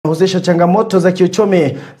husisha changamoto za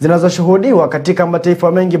kiuchumi zinazoshuhudiwa katika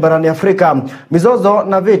mataifa mengi barani Afrika, mizozo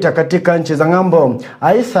na vita katika nchi za ng'ambo.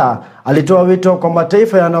 Aidha, alitoa wito kwa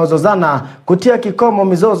mataifa yanayozozana kutia kikomo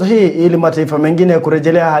mizozo hii ili mataifa mengine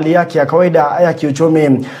kurejelea hali yake ya kawaida ya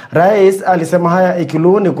kiuchumi. Rais alisema haya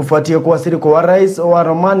Ikuluuni kufuatia kuwasili kwa rais wa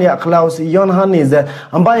Romania Klaus Werner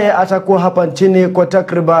ambaye atakuwa hapa nchini kwa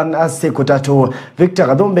takriban siku 3. Victor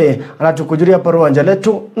Gadumbe anatukujulia paruanja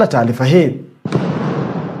letu na taarifa hii.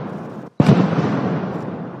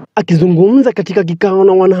 Akizungumza katika kikao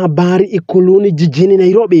na wanahabari Ikuluuni jijini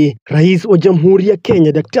Nairobi, Rais wa Jamhuri ya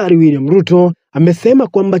Kenya Daktari William Ruto amesema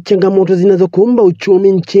kwamba changamoto zinazokumba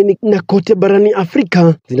uchumi nchini na kote barani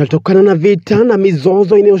Afrika zinatokana na vita na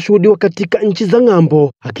mizozo inayoshuhudiwa katika nchi za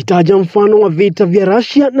ng'ambo, akitaja mfano wa vita vya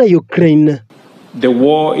Russia na Ukraine. The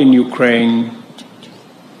war in Ukraine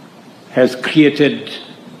has created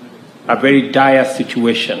a very dire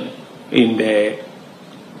situation in the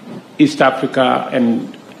East Africa and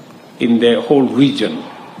in the whole region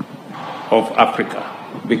of Africa,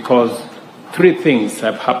 because three things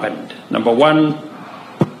have happened. Number one,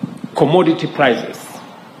 commodity prices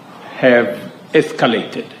have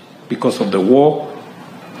escalated because of the war,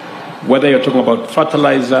 whether you're talking about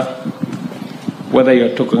fertilizer, whether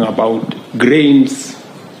you're talking about grains,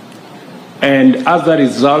 and as a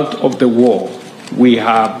result of the war, we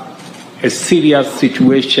have a serious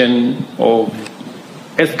situation of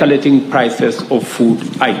escalating prices of food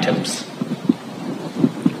items.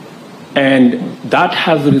 And that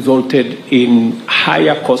has resulted in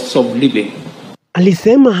higher costs of living.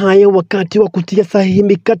 Alisema haya wakati wa kutia sahihi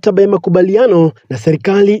mikataba ya makubaliano na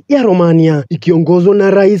serikali ya Romania ikiongozwa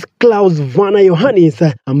na Rais Klaus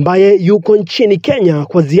Werner ambaye yuko nchini Kenya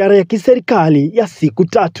kwa ziara ya kiserikali ya siku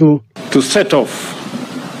 3. To set off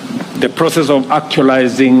the process of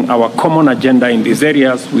actualizing our common agenda in these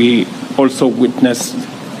areas, we also witnessed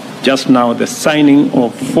just now the signing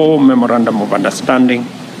of 4 memorandum of understanding: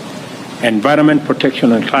 environment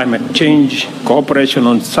protection and climate change, cooperation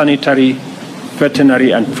on sanitary,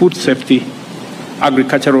 veterinary and food safety,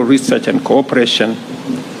 agricultural research and cooperation,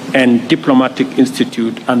 and Diplomatic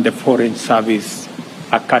Institute and the Foreign Service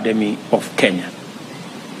Academy of Kenya.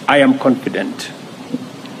 I am confident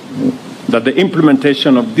that the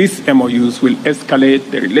implementation of these MOUs will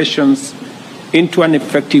escalate the relations into an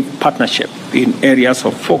effective partnership in areas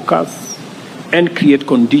of focus and create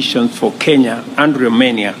conditions for Kenya and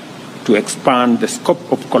Romania to expand the scope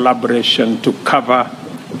of collaboration to cover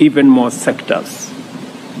even more sectors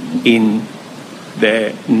in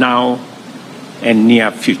the now and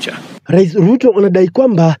near future. Rais Ruto anadai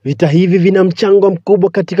kwamba vita hivi vina mchango mkubwa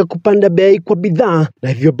katika kupanda bei kwa bidhaa na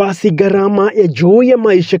hivyo basi gharama ya juu ya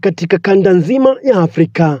maisha katika kanda nzima ya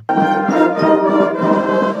Afrika.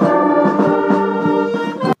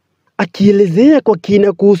 Akielezea kwa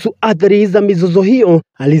kina kuhusu athari za mizozo hiyo,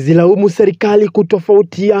 alizilaumu serikali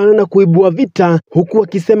kutofautiana na kuibua vita, huku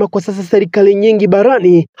akisema kwa sasa serikali nyingi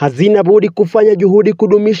barani hazina budi kufanya juhudi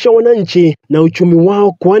kudumisha wananchi na uchumi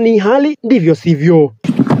wao, kwani hali ndivyo sivyo.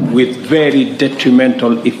 With very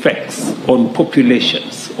detrimental effects on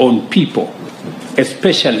populations, on people,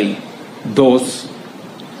 especially those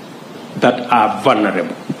that are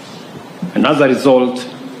vulnerable. And as a result,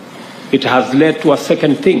 it has led to a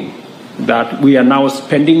second thing, that we are now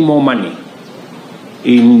spending more money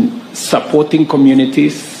in supporting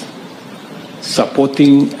communities,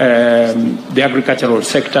 supporting the agricultural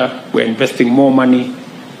sector. We're investing more money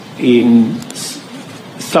in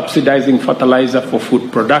subsidizing fertilizer for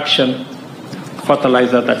food production,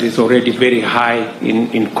 fertilizer that is already very high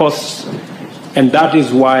in costs. And that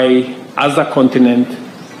is why, as a continent,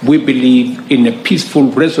 we believe in a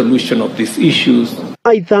peaceful resolution of these issues.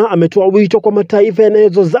 Aidha, ametoa wito kwa mataifa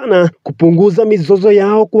yanayozozana kupunguza mizozo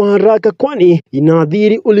yao kwa haraka, kwani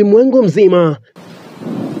inaathiri ulimwengu mzima.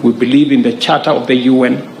 We believe in the Charter of the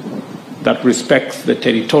UN that respects the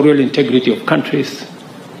territorial integrity of countries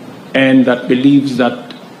and that believes that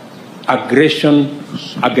aggression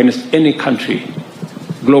against any country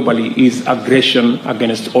globally is aggression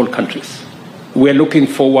against all countries. We are looking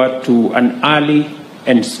forward to an early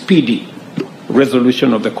and speedy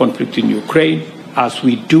resolution of the conflict in Ukraine, as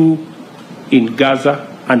we do in Gaza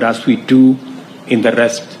and as we do in the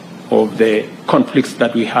rest of the conflicts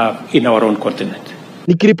that we have in our own continent.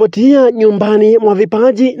 Nikiripotia nyumbani mwa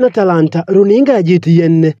vipaji na talanta, runinga ya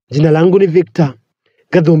GTN, jina langu ni Victor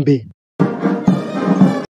Gadumbe.